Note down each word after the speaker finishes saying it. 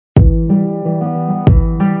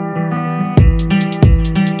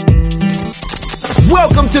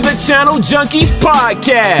Welcome to the Channel Junkies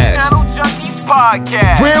Podcast.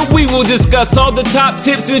 Where we will discuss all the top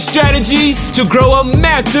tips and strategies to grow a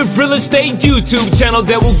massive real estate YouTube channel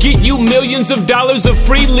that will get you millions of dollars of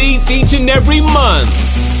free leads each and every month.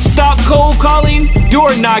 Stop cold calling,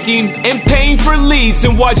 door knocking, and paying for leads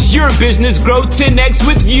and watch your business grow 10x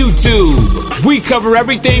with YouTube. We cover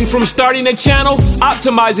everything from starting a channel,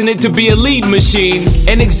 optimizing it to be a lead machine,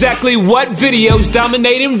 and exactly what videos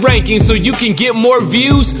dominate in rankings so you can get more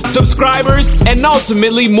views, subscribers, and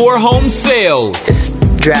ultimately more home sales. It's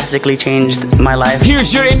drastically changed my life.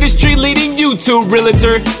 Here's your industry-leading YouTube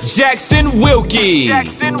realtor, Jackson Wilkie.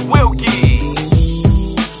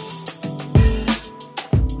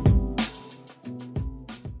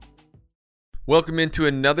 Welcome into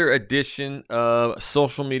another edition of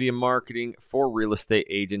Social Media Marketing for Real Estate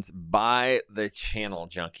Agents by the Channel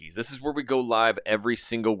Junkies. This is where we go live every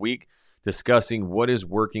single week discussing what is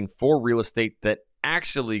working for real estate that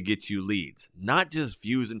actually gets you leads. Not just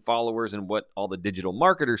views and followers and what all the digital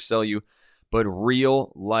marketers sell you, but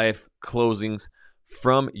real life closings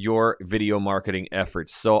from your video marketing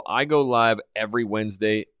efforts. So I go live every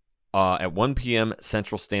Wednesday at 1 p.m.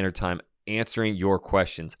 Central Standard Time answering your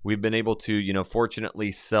questions. We've been able to,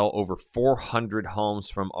 fortunately sell over 400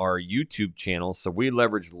 homes from our YouTube channel. So we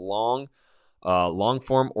leverage long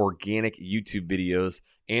form organic YouTube videos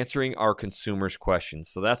answering our consumers' questions.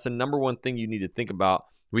 So that's the number one thing you need to think about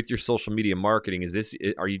with your social media marketing.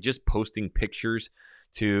 Are you just posting pictures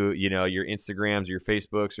to, your Instagrams or your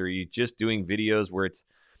Facebooks, or are you just doing videos where it's,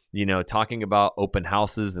 talking about open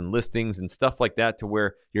houses and listings and stuff like that, to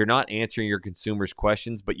where you're not answering your consumers'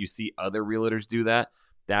 questions, but you see other realtors do that?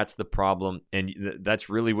 That's the problem. And that's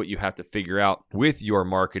really what you have to figure out with your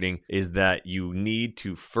marketing, is that you need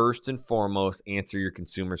to first and foremost answer your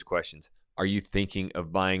consumers' questions. Are you thinking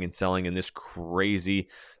of buying and selling in this crazy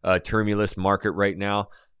tumultuous market right now?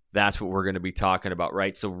 That's what we're going to be talking about,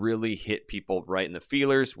 right? So really hit people right in the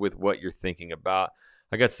feelers with what you're thinking about.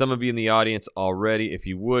 I got some of you in the audience already. If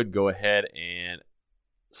you would, go ahead and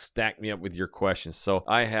stack me up with your questions. So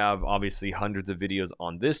I have obviously hundreds of videos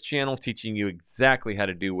on this channel teaching you exactly how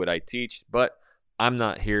to do what I teach, but I'm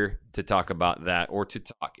not here to talk about that or to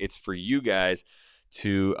talk. It's for you guys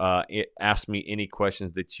to ask me any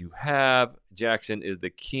questions that you have. Jackson is the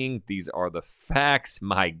king. These are the facts,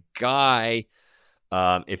 my guy.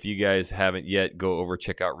 If you guys haven't yet, go over,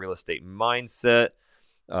 check out Real Estate Mindset.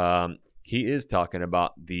 He is talking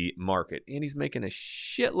about the market, and he's making a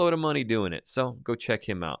shitload of money doing it. So go check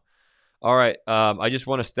him out. All right. I just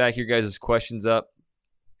want to stack your guys' questions up.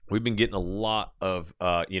 We've been getting a lot of,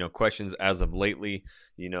 questions as of lately,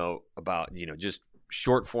 about, just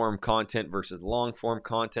short form content versus long form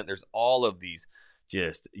content. There's all of these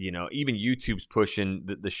just, even YouTube's pushing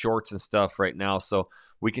the shorts and stuff right now. So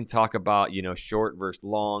we can talk about, short versus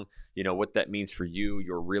long, what that means for you,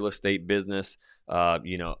 your real estate business,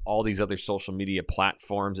 all these other social media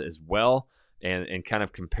platforms as well, and kind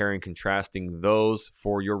of comparing, contrasting those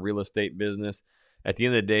for your real estate business. At the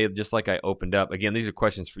end of the day, just like I opened up, again, these are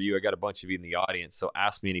questions for you. I got a bunch of you in the audience, so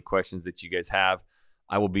ask me any questions that you guys have.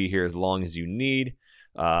 I will be here as long as you need,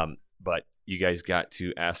 but you guys got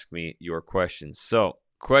to ask me your questions. So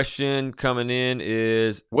question coming in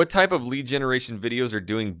is, what type of lead generation videos are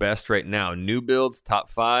doing best right now? New builds, top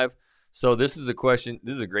 5. So this is a question.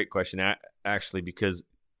 This is a great question, actually, because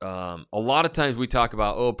a lot of times we talk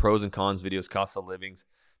about, pros and cons videos, cost of livings.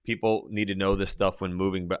 People need to know this stuff when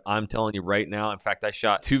moving, but I'm telling you right now, in fact, I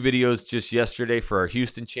shot 2 videos just yesterday for our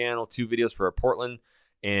Houston channel, 2 videos for our Portland,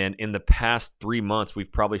 and in the past 3 months,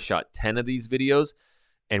 we've probably shot 10 of these videos.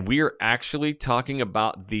 And we are actually talking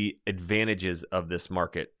about the advantages of this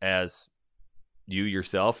market, as you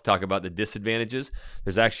yourself talk about the disadvantages.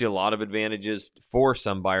 There's actually a lot of advantages for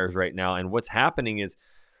some buyers right now. And what's happening is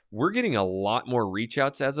we're getting a lot more reach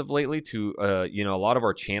outs as of lately to, a lot of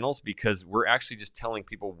our channels, because we're actually just telling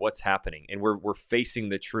people what's happening, and we're facing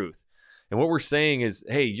the truth. And what we're saying is,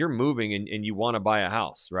 hey, you're moving and you want to buy a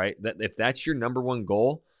house, right? That if that's your number one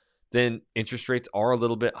goal, then interest rates are a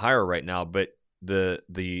little bit higher right now. But the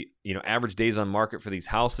average days on market for these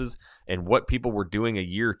houses, and what people were doing a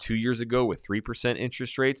year or 2 years ago with 3%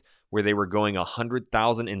 interest rates, where they were going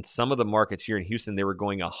 $100,000 in some of the markets here in Houston, they were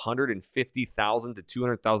going $150,000 to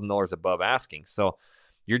 $200,000 above asking. So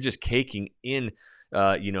you're just caking in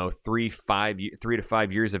 3 to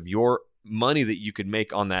 5 years of your money that you could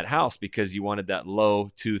make on that house, because you wanted that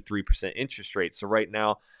low 2-3% interest rate. So right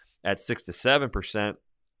now at 6 to 7%,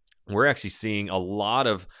 we're actually seeing a lot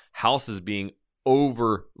of houses being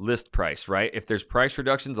over list price, right? If there's price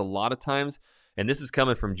reductions, a lot of times, and this is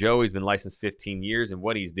coming from Joe, he's been licensed 15 years, and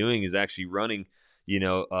what he's doing is actually running,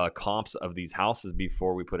 comps of these houses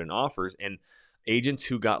before we put in offers. And agents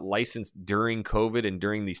who got licensed during COVID and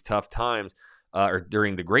during these tough times, or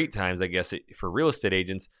during the great times, I guess, for real estate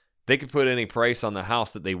agents, they could put any price on the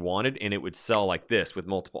house that they wanted and it would sell like this with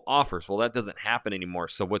multiple offers. Well, that doesn't happen anymore.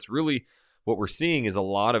 So what we're seeing is a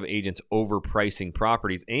lot of agents overpricing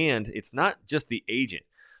properties, and it's not just the agent.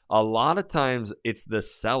 A lot of times it's the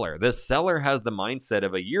seller. The seller has the mindset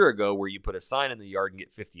of a year ago where you put a sign in the yard and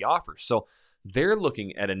get 50 offers. So they're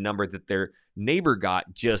looking at a number that their neighbor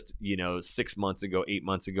got just, 6 months ago, 8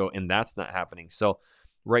 months ago, and that's not happening. So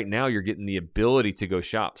right now you're getting the ability to go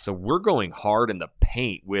shop. So we're going hard in the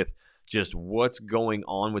paint with just what's going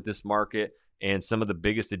on with this market and some of the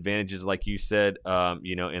biggest advantages, like you said,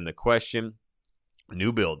 in the question.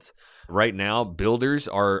 New builds. Right now, builders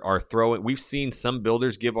are throwing. We've seen some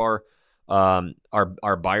builders give our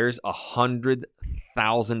buyers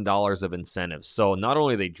 $100,000 of incentives. So not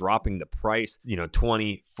only are they dropping the price,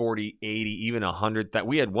 20, 40, 80, even 100. That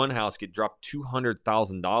we had one house get dropped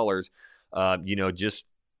 $200,000. Just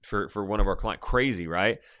for one of our clients. Crazy,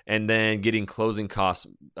 right? And then getting closing costs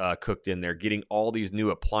cooked in there, getting all these new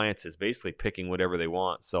appliances, basically picking whatever they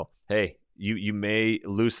want. So hey. You may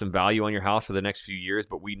lose some value on your house for the next few years,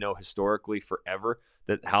 but we know historically forever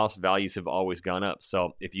that house values have always gone up.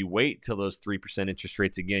 So if you wait till those 3% interest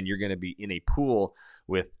rates again, you're going to be in a pool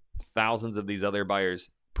with thousands of these other buyers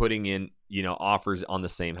putting in, offers on the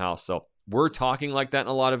same house. So we're talking like that in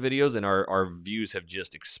a lot of videos, and our views have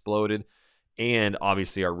just exploded. And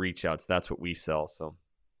obviously our reach outs, that's what we sell. So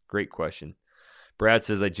great question. Brad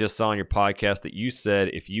says, I just saw on your podcast that you said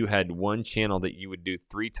if you had one channel that you would do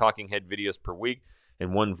 3 talking head videos per week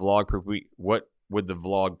and 1 vlog per week, what would the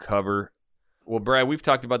vlog cover? Well, Brad, we've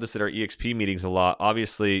talked about this at our EXP meetings a lot.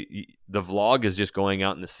 Obviously, the vlog is just going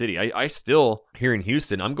out in the city. I still, here in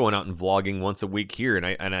Houston, I'm going out and vlogging once a week here, and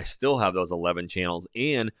I still have those 11 channels.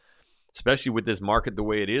 And especially with this market the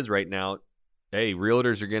way it is right now, hey,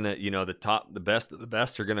 realtors are going to, the best of the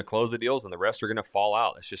best are going to close the deals and the rest are going to fall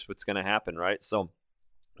out. That's just what's going to happen, right? So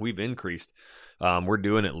we've increased. We're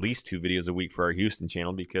doing at least 2 videos a week for our Houston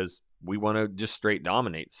channel because we want to just straight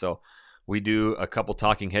dominate. So we do a couple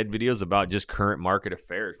talking head videos about just current market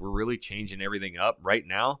affairs. We're really changing everything up right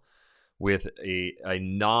now with a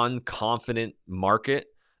non-confident market.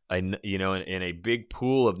 In a big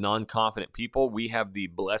pool of non-confident people. We have the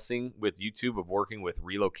blessing with YouTube of working with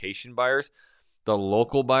relocation buyers. The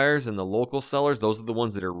local buyers and the local sellers, those are the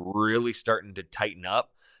ones that are really starting to tighten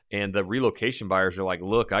up. And the relocation buyers are like,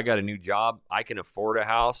 look, I got a new job. I can afford a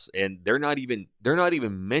house. And they're not even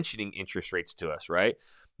mentioning interest rates to us, right?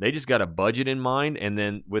 They just got a budget in mind. And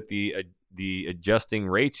then with the adjusting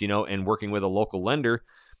rates, and working with a local lender,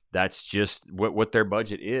 that's just what their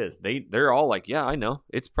budget is. They're all like, yeah, I know.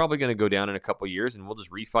 It's probably going to go down in a couple of years and we'll just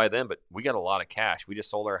refi them. But we got a lot of cash. We just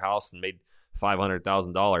sold our house and made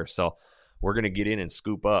 $500,000. So we're going to get in and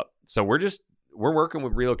scoop up. So we're working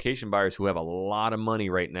with relocation buyers who have a lot of money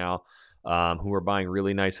right now, who are buying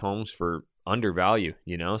really nice homes for undervalue,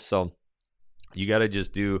 So you got to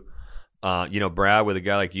just do, Brad, with a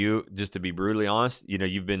guy like you, just to be brutally honest,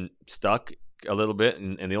 you've been stuck a little bit.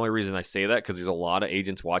 And the only reason I say that, because there's a lot of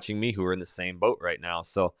agents watching me who are in the same boat right now.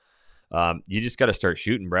 So you just got to start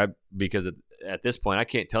shooting, Brad, because at this point, I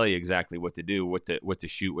can't tell you exactly what to do, what to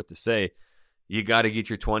shoot, what to say. You got to get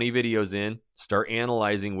your 20 videos in, start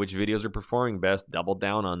analyzing which videos are performing best, double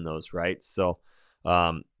down on those, right? So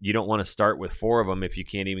you don't want to start with 4 of them if you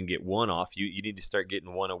can't even get 1 off. You need to start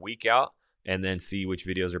getting 1 a week out and then see which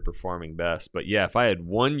videos are performing best. But yeah, if I had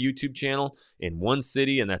 1 YouTube channel in 1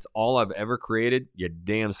 city and that's all I've ever created, you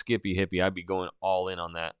damn skippy hippie, I'd be going all in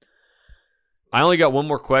on that. I only got 1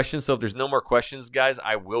 more question, so if there's no more questions, guys,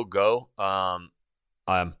 I will go. I'm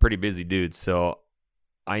a pretty busy dude, so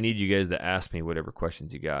I need you guys to ask me whatever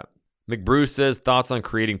questions you got. McBrew says, thoughts on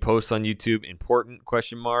creating posts on YouTube? Important? ?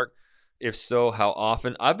 If so, how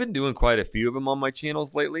often? I've been doing quite a few of them on my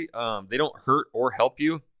channels lately. They don't hurt or help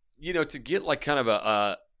you. To get like kind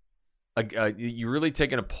of you're really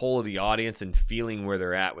taking a poll of the audience and feeling where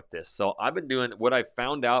they're at with this. So I've been doing what I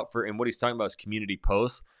found out and what he's talking about is community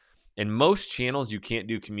posts. And most channels, you can't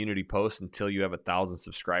do community posts until you have 1,000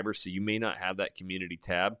 subscribers. So you may not have that community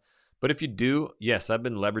tab. But if you do, yes, I've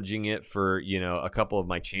been leveraging it for, a couple of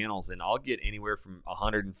my channels, and I'll get anywhere from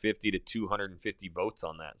 150 to 250 votes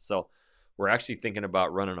on that. So we're actually thinking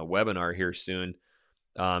about running a webinar here soon.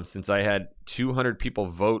 Since I had 200 people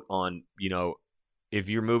vote on, if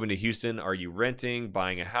you're moving to Houston, are you renting,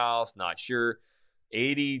 buying a house, not sure.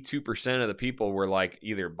 82% of the people were like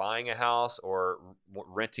either buying a house or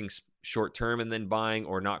renting short term and then buying,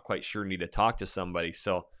 or not quite sure, need to talk to somebody.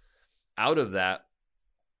 So out of that,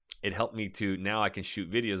 it helped me to, now I can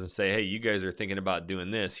shoot videos and say, hey, you guys are thinking about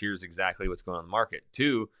doing this. Here's exactly what's going on in the market.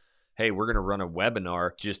 2, hey, we're going to run a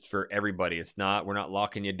webinar just for everybody. We're not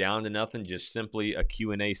locking you down to nothing, just simply a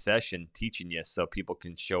Q&A session teaching you so people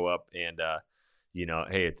can show up and,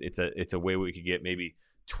 hey, it's a way we could get maybe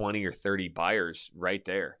 20 or 30 buyers right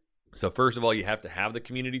there. So first of all, you have to have the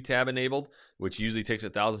community tab enabled, which usually takes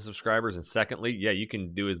 1,000 subscribers. And secondly, yeah, you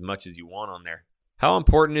can do as much as you want on there. How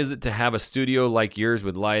important is it to have a studio like yours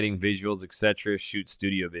with lighting, visuals, etc., shoot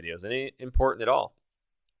studio videos? It ain't important at all.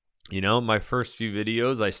 My first few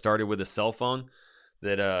videos, I started with a cell phone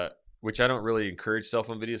that, which I don't really encourage cell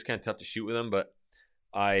phone videos. It's kind of tough to shoot with them, but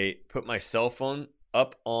I put my cell phone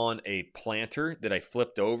up on a planter that I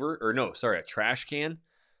flipped over, a trash can.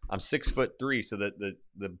 I'm 6'3", so that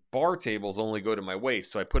the bar tables only go to my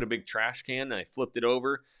waist. So I put a big trash can and I flipped it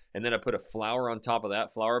over, and then I put a flower on top of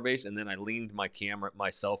that flower base, and then I leaned my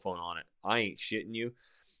cell phone on it. I ain't shitting you.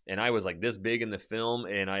 And I was like this big in the film,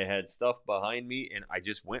 and I had stuff behind me, and I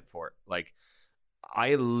just went for it. Like,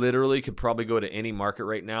 I literally could probably go to any market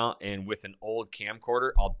right now, and with an old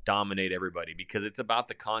camcorder, I'll dominate everybody, because it's about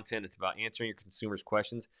the content, it's about answering your consumers'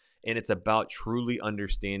 questions, and it's about truly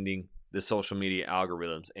understanding the social media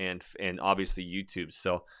algorithms and obviously YouTube.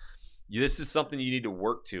 So this is something you need to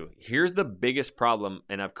work to. Here's the biggest problem,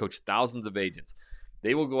 and I've coached thousands of agents.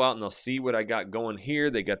 They will go out and they'll see what I got going here.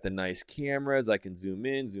 They got the nice cameras. I can zoom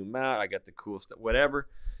in, zoom out. I got the cool stuff, whatever.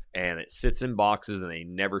 And it sits in boxes, and they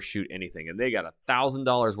never shoot anything. And they got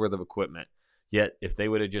 $1,000 worth of equipment. Yet if they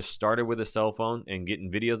would have just started with a cell phone and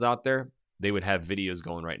getting videos out there, they would have videos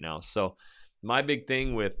going right now. So my big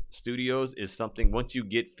thing with studios is something, once you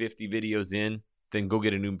get 50 videos in, then go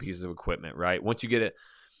get a new piece of equipment, right? Once you get it,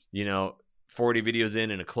 40 videos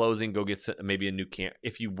in and a closing, go get maybe a new camera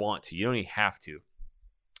if you want to. You don't even have to.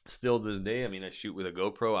 Still to this day, I shoot with a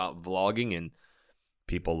GoPro out vlogging, and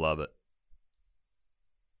people love it.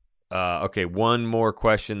 Okay, one more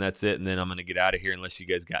question. That's it. And then I'm going to get out of here unless you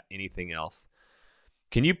guys got anything else.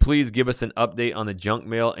 Can you please give us an update on the junk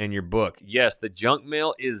mail and your book? Yes, the junk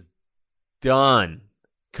mail is done,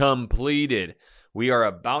 completed. We are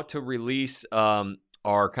about to release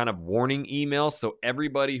our kind of warning email. So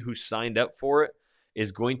everybody who signed up for it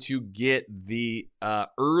is going to get the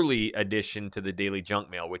early addition to the daily junk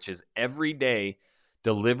mail, which is every day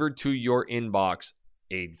delivered to your inbox,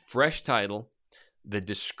 a fresh title, the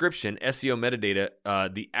description, SEO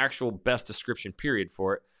metadata, the actual best description period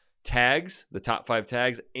for it, tags, the top 5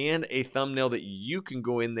 tags, and a thumbnail that you can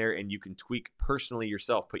go in there and you can tweak personally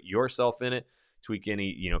yourself, put yourself in it, tweak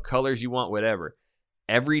any, colors you want, whatever.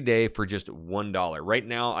 Every day for just $1. Right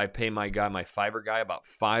now, I pay my Fiverr guy about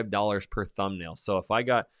 $5 per thumbnail. So if I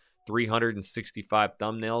got 365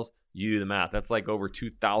 thumbnails, you do the math. That's like over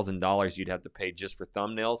 $2,000 you'd have to pay just for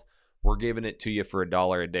thumbnails. We're giving it to you for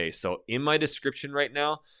 $1 a day. So in my description right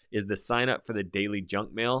now is the sign up for the daily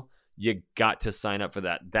junk mail. You got to sign up for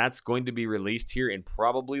that. That's going to be released here in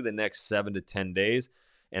probably the next 7 to 10 days.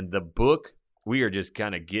 And the book, we are just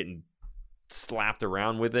kind of getting slapped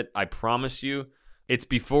around with it. I promise you, it's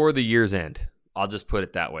before the year's end. I'll just put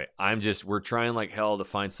it that way. We're trying like hell to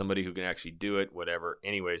find somebody who can actually do it, whatever.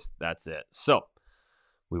 Anyways, that's it. So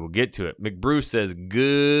we will get to it. McBruce says,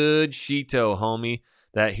 good Shito, homie.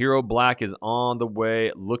 That Hero Black is on the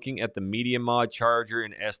way. Looking at the Media Mod charger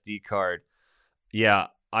and SD card. Yeah,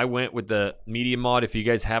 I went with the Media Mod. If you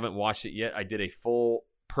guys haven't watched it yet, I did a full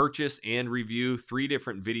purchase and review,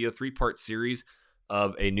 3-part series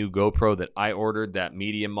of a new GoPro that I ordered, that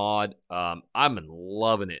Media Mod. I'm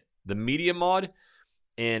loving it. The Media Mod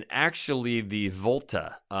and actually the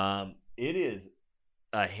Volta. It is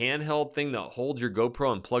a handheld thing that holds your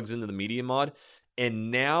GoPro and plugs into the Media Mod.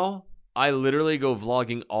 And now I literally go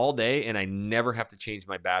vlogging all day and I never have to change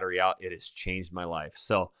my battery out. It has changed my life.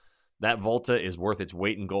 So that Volta is worth its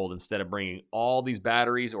weight in gold. Instead of bringing all these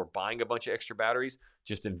batteries or buying a bunch of extra batteries,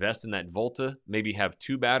 just invest in that Volta. Maybe have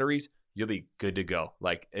 2 batteries. You'll be good to go.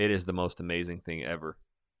 Like, it is the most amazing thing ever.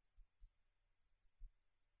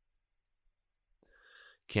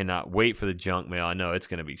 Cannot wait for the junk mail. I know it's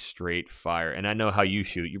going to be straight fire. And I know how you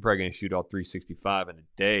shoot. You're probably going to shoot all 365 in a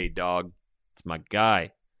day, dog. It's my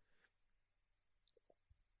guy.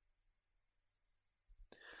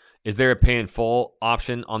 Is there a pay in full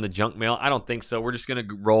option on the junk mail? I don't think so. We're just going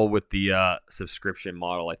to roll with the subscription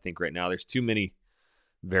model, I think, right now. There's too many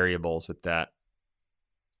variables with that.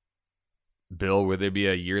 Bill, will there be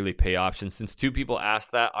a yearly pay option? Since 2 people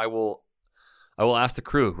asked that, I will ask the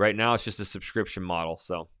crew. Right now, it's just a subscription model,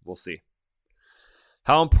 so we'll see.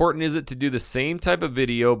 How important is it to do the same type of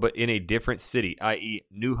video but in a different city, i.e.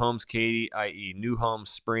 New Homes Katy, i.e. New Homes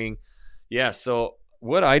Spring? Yeah, so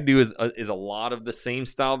what I do is a lot of the same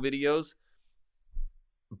style videos,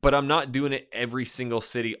 but I'm not doing it every single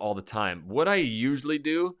city all the time. What I usually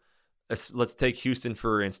do, let's take Houston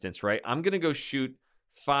for instance, right? I'm going to go shoot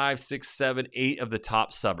 5, 6, 7, 8 of the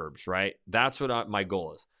top suburbs, right? That's what my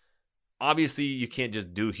goal is. Obviously, you can't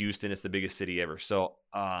just do Houston. It's the biggest city ever. So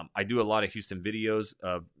I do a lot of Houston videos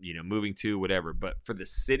of, moving to whatever. But for the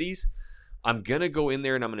cities, I'm going to go in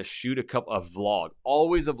there and I'm going to shoot a vlog.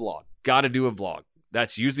 Always a vlog. Got to do a vlog.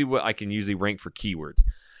 That's usually what I can usually rank for keywords.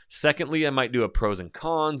 Secondly, I might do a pros and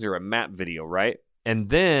cons or a map video, right? And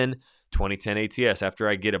then 2010 ATS, after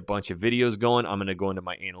I get a bunch of videos going, I'm going to go into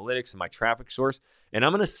my analytics and my traffic source, and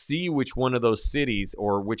I'm going to see which one of those cities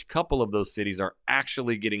or which couple of those cities are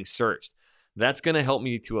actually getting searched. That's going to help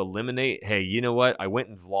me to eliminate, hey, you know what? I went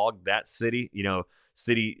and vlogged that city,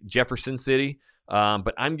 Jefferson City,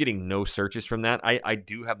 but I'm getting no searches from that. I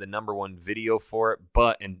do have the number one video for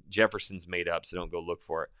it, and Jefferson's made up, so don't go look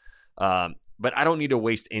for it. But I don't need to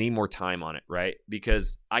waste any more time on it, right?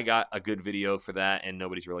 Because I got a good video for that and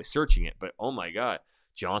nobody's really searching it. But oh my God,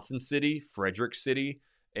 Johnson City, Frederick City,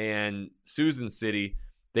 and Susan City,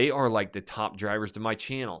 they are like the top drivers to my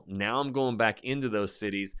channel. Now I'm going back into those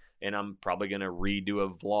cities and I'm probably going to redo a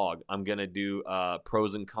vlog. I'm going to do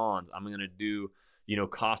pros and cons. I'm going to do,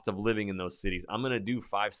 cost of living in those cities. I'm going to do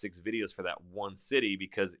 5, 6 videos for that one city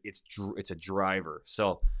because it's a driver.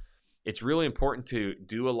 So it's really important to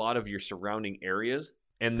do a lot of your surrounding areas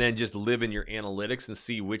and then just live in your analytics and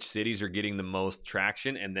see which cities are getting the most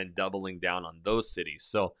traction and then doubling down on those cities.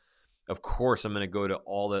 So, of course, I'm going to go to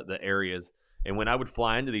all the areas. And when I would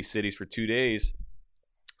fly into these cities for 2 days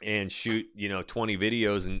and shoot, 20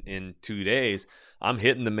 videos in 2 days, I'm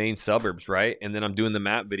hitting the main suburbs, right? And then I'm doing the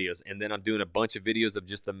map videos. And then I'm doing a bunch of videos of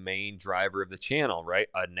just the main driver of the channel, right?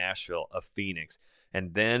 A Nashville, a Phoenix.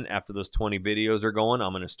 And then after those 20 videos are going,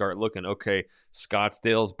 I'm going to start looking, okay,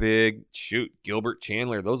 Scottsdale's big. Shoot, Gilbert,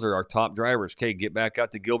 Chandler. Those are our top drivers. Okay, get back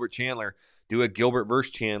out to Gilbert, Chandler. Do a Gilbert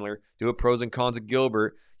versus Chandler. Do a pros and cons of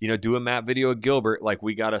Gilbert. Do a map video of Gilbert. Like,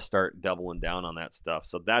 we got to start doubling down on that stuff.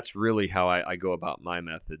 So that's really how I go about my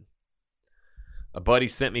method. A buddy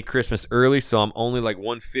sent me Christmas early, so I'm only like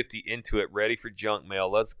 150 into it, ready for junk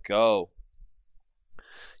mail. Let's go.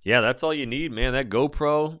 Yeah, that's all you need, man. That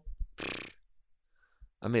GoPro,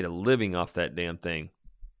 I made a living off that damn thing.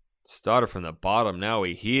 Started from the bottom, now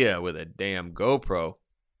we here with a damn GoPro.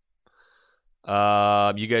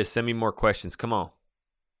 You guys send me more questions. Come on.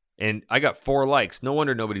 And I got 4 likes. No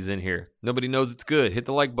wonder nobody's in here. Nobody knows it's good. Hit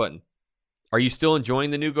the like button. Are you still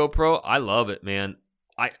enjoying the new GoPro? I love it, man.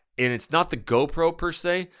 And it's not the GoPro per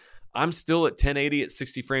se. I'm still at 1080 at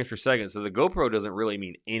 60 frames per second. So the GoPro doesn't really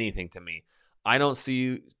mean anything to me. I don't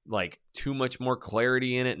see like too much more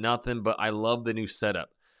clarity in it, nothing, but I love the new setup.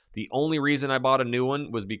 The only reason I bought a new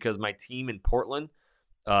one was because my team in Portland,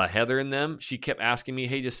 Heather and them, she kept asking me,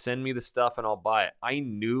 hey, just send me the stuff and I'll buy it. I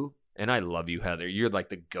knew, and I love you, Heather. You're like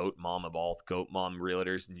the GOAT mom of all GOAT mom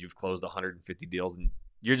realtors, and you've closed 150 deals, and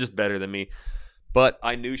you're just better than me. But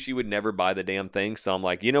I knew she would never buy the damn thing, so I'm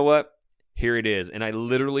like, you know what? Here it is. And I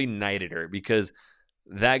literally knighted her because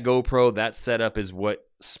that GoPro, that setup is what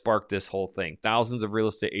sparked this whole thing. Thousands of real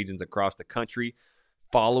estate agents across the country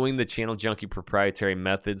following the Channel Junkie proprietary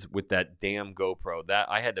methods with that damn GoPro. That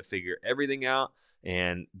I had to figure everything out,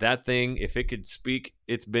 and that thing, if it could speak,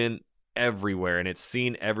 it's been everywhere and it's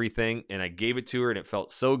seen everything, and I gave it to her and it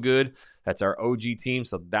felt so good. That's our OG team,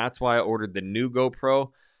 so that's why I ordered the new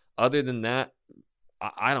GoPro. Other than that,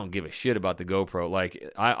 I don't give a shit about the GoPro.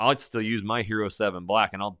 Like, I'll still use my Hero 7 Black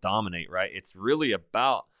and I'll dominate, right? It's really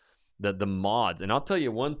about the mods. And I'll tell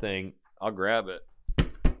you one thing. I'll grab it.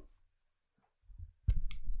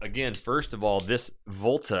 Again, first of all, this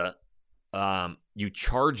Volta, you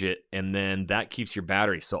charge it and then that keeps your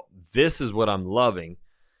battery. So this is what I'm loving.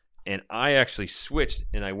 And I actually switched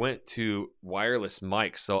and I went to wireless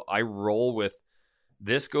mics. So I roll with,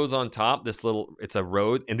 this goes on top, it's a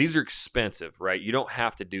Rode, and these are expensive, right? You don't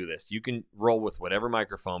have to do this. You can roll with whatever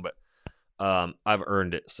microphone, but I've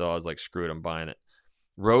earned it. So I was like, screw it, I'm buying it.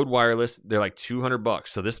 Rode wireless, they're like $200.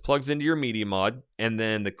 So this plugs into your Media Mod. And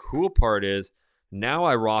then the cool part is now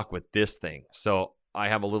I rock with this thing. So I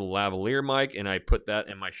have a little lavalier mic and I put that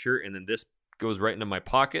in my shirt, and then this goes right into my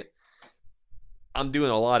pocket. I'm doing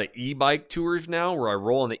a lot of e-bike tours now where I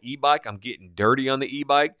roll on the e-bike. I'm getting dirty on the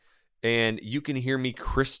e-bike. And you can hear me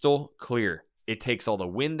crystal clear. It takes all the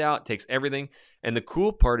wind out, takes everything. And the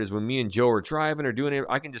cool part is when me and Joe are driving or doing it,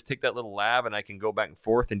 I can just take that little lav and I can go back and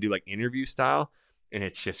forth and do like interview style. And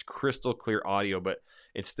it's just crystal clear audio. But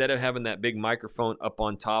instead of having that big microphone up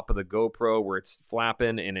on top of the GoPro where it's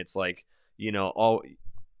flapping and it's like, you don't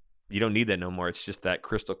need that no more. It's just that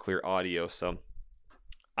crystal clear audio. So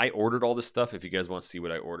I ordered all this stuff. If you guys want to see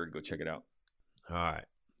what I ordered, go check it out. All right.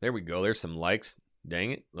 There we go. There's some likes.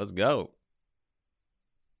 Dang it. Let's go.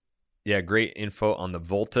 Yeah, great info on the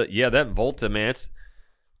Volta. Yeah, that Volta, man.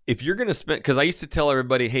 If you're going to spend, because I used to tell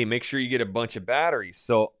everybody, hey, make sure you get a bunch of batteries.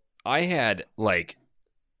 So I had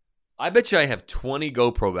I bet you I have 20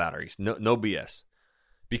 GoPro batteries. No BS.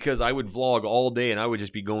 Because I would vlog all day and I would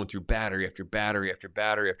just be going through battery after battery after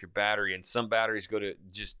battery after battery. And some batteries go to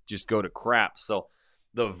just go to crap. So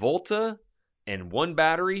the Volta and one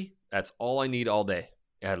battery, that's all I need all day.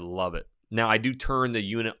 I love it. Now, I do turn the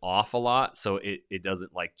unit off a lot, so it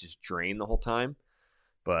doesn't like just drain the whole time,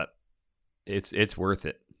 but it's worth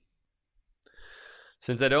it.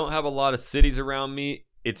 Since I don't have a lot of cities around me,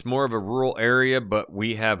 it's more of a rural area, but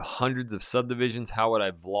we have hundreds of subdivisions. How would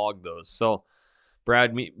I vlog those? So,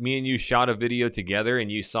 Brad, me and you shot a video together, and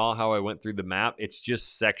you saw how I went through the map. It's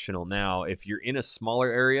just sectional now. If you're in a smaller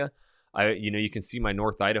area, you can see my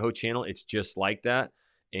North Idaho channel. It's just like that.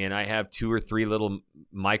 And I have 2 or 3 little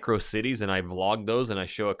micro cities, and I vlog those, and I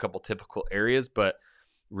show a couple typical areas. But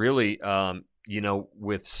really,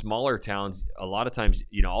 with smaller towns, a lot of times,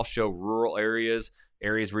 I'll show rural areas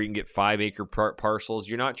where you can get 5-acre parcels.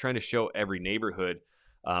 You're not trying to show every neighborhood,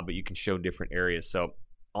 but you can show different areas. So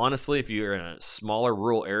honestly, if you're in a smaller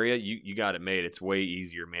rural area, you got it made. It's way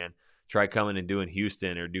easier, man. Try coming and doing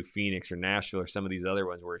Houston or do Phoenix or Nashville or some of these other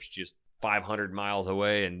ones where it's just 500 miles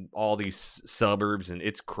away and all these suburbs, and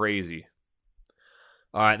it's crazy.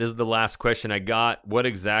 All right, this is the last question I got. What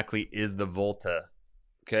exactly is the Volta?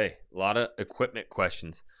 Okay, a lot of equipment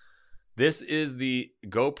questions. This is the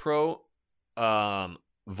GoPro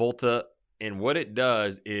Volta, and what it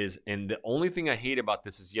does is, and the only thing I hate about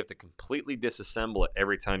this is you have to completely disassemble it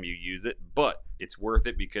every time you use it, but it's worth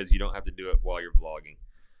it because you don't have to do it while you're vlogging.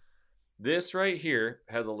 This right here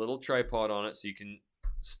has a little tripod on it, so you can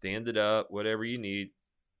stand it up, whatever you need,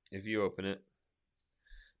 if you open it.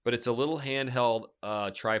 But it's a little handheld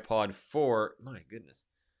tripod for, my goodness,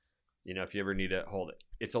 if you ever need to hold it.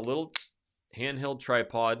 It's a little handheld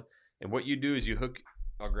tripod, and what you do is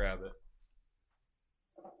I'll grab it.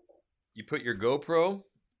 You put your GoPro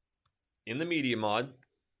in the media mod,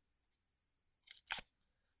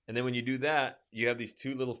 and then when you do that, you have these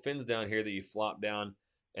 2 little fins down here that you flop down,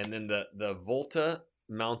 and then the Volta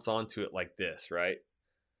mounts onto it like this, right?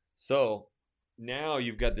 So now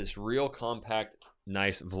you've got this real compact,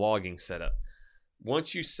 nice vlogging setup.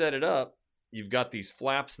 Once you set it up, you've got these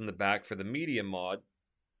flaps in the back for the media mod.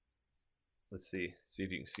 Let's see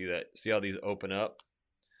if you can see that. See how these open up?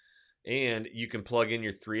 And you can plug in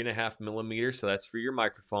your 3.5 millimeters, so that's for your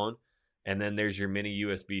microphone. And then there's your mini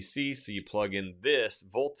USB-C, so you plug in this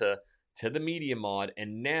Volta to the media mod,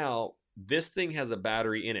 and now this thing has a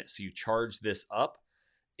battery in it, so you charge this up.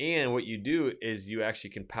 And what you do is you actually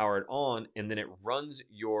can power it on, and then it runs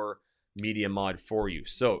your media mod for you.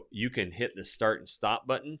 So you can hit the start and stop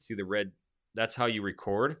button. See the red? That's how you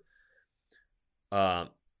record. My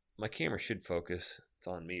camera should focus. It's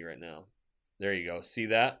on me right now. There you go. See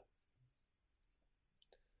that?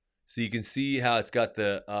 So you can see how it's got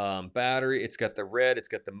the battery. It's got the red. It's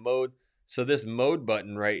got the mode. So this mode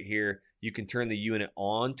button right here, you can turn the unit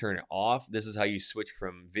on, turn it off. This is how you switch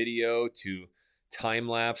from video to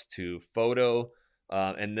time-lapse to photo,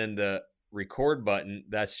 and then the record button,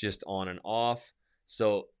 that's just on and off.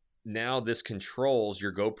 So now this controls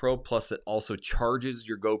your GoPro, plus it also charges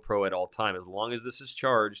your GoPro at all time. As long as this is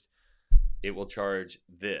charged, it will charge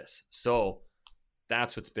this. So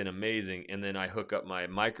that's what's been amazing. And then I hook up my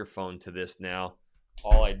microphone to this now.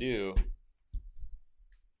 All I do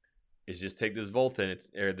is just take this Volta,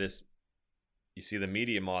 and you see the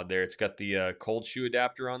media mod there. It's got the cold shoe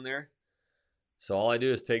adapter on there. So all I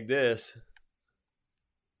do is take this,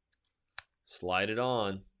 slide it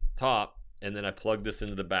on top, and then I plug this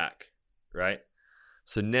into the back, right?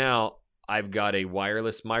 So now I've got a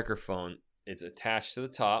wireless microphone. It's attached to the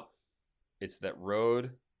top. It's that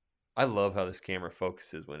Rode. I love how this camera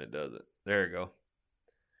focuses when it does it. There you go.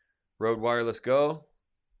 Rode Wireless Go.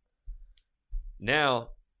 Now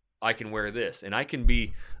I can wear this, and I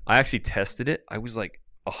actually tested it. I was like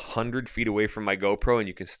 100 feet away from my GoPro,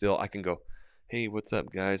 and I can go, hey, what's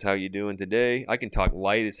up, guys? How you doing today? I can talk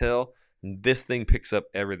light as hell. And this thing picks up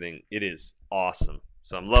everything. It is awesome.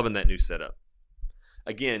 So I'm loving that new setup.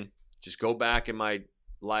 Again, just go back in my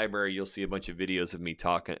library. You'll see a bunch of videos of me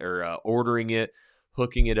talking or ordering it,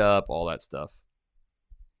 hooking it up, all that stuff.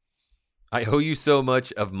 I owe you so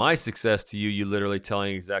much of my success to you. You literally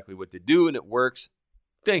telling exactly what to do, and it works.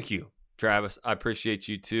 Thank you, Travis. I appreciate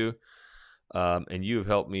you too. And you have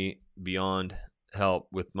helped me beyond help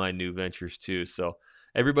with my new ventures too. So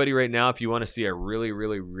everybody right now, if you want to see a really,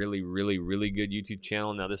 really, really, really, really good YouTube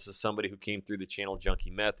channel, now this is somebody who came through the Channel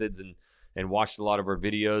Junkie methods and watched a lot of our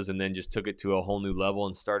videos and then just took it to a whole new level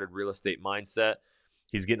and started Real Estate Mindset.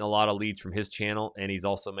 He's getting a lot of leads from his channel, and he's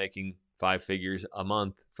also making 5 figures a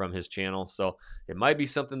month from his channel. So it might be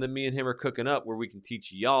something that me and him are cooking up where we can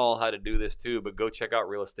teach y'all how to do this too. But go check out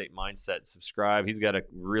Real Estate Mindset. Subscribe. He's got a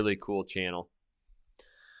really cool channel.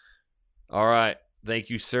 All right.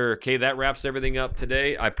 Thank you, sir. Okay, that wraps everything up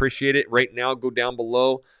today. I appreciate it. Right now, go down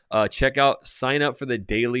below. Sign up for the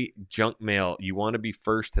daily junk mail. You want to be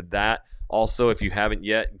first to that. Also, if you haven't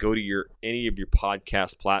yet, go to any of your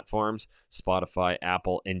podcast platforms, Spotify,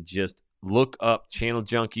 Apple, and just look up Channel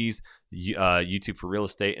Junkies, YouTube for Real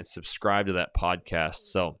Estate, and subscribe to that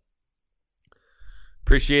podcast. So,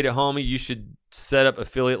 appreciate it, homie. You should set up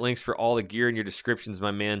affiliate links for all the gear in your descriptions,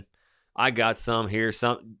 my man. I got some here.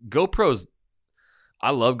 Some GoPros. I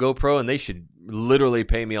love GoPro, and they should literally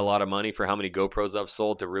pay me a lot of money for how many GoPros I've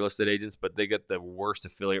sold to real estate agents, but they get the worst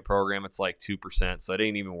affiliate program. It's like 2%, so it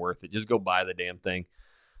ain't even worth it. Just go buy the damn thing.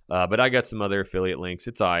 But I got some other affiliate links.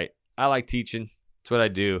 It's all right. I like teaching. It's what I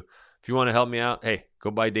do. If you want to help me out, hey, go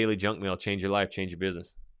buy daily junk mail. Change your life, change your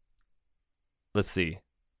business. Let's see.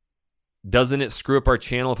 Doesn't it screw up our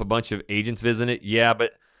channel if a bunch of agents visit it? Yeah,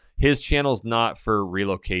 but his channel's not for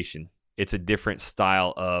relocation. It's a different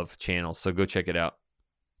style of channel, so go check it out.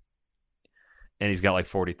 And he's got like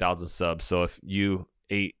 40,000 subs. So if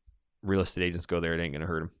 8 real estate agents go there, it ain't going to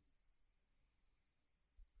hurt him.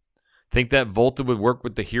 Think that Volta would work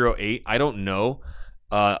with the Hero 8? I don't know.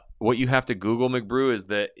 What you have to Google, McBrew, is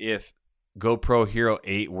that if GoPro Hero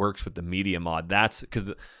 8 works with the Media Mod. That's because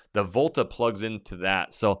the Volta plugs into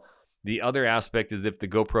that. So the other aspect is if the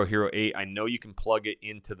GoPro Hero 8, I know you can plug it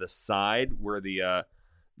into the side where the...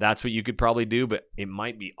 That's what you could probably do, but it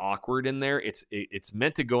might be awkward in there. It's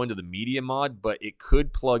meant to go into the Media Mod, but it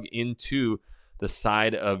could plug into the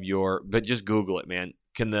side of your... But just Google it, man.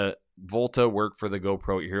 Can the Volta work for the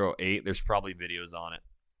GoPro Hero 8? There's probably videos on it.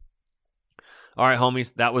 All right,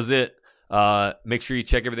 homies, that was it. Make sure you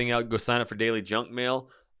check everything out. Go sign up for Daily Junk Mail,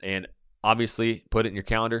 and obviously put it in your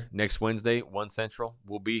calendar. Next Wednesday, 1 Central,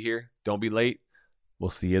 we'll be here. Don't be late. We'll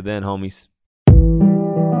see you then, homies.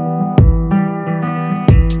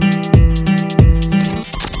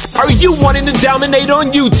 Are you wanting to dominate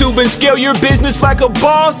on YouTube and scale your business like a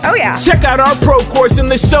boss? Oh, yeah. Check out our pro course in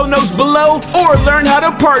the show notes below, or learn how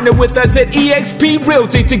to partner with us at eXp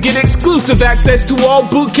Realty to get exclusive access to all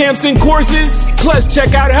boot camps and courses. Plus,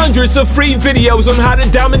 check out hundreds of free videos on how to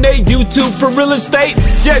dominate YouTube for real estate.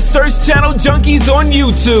 Just search Channel Junkies on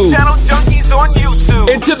YouTube. Channel Junkies on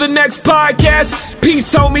YouTube. Until the next podcast,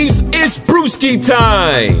 peace, homies. It's Brewski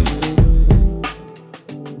time.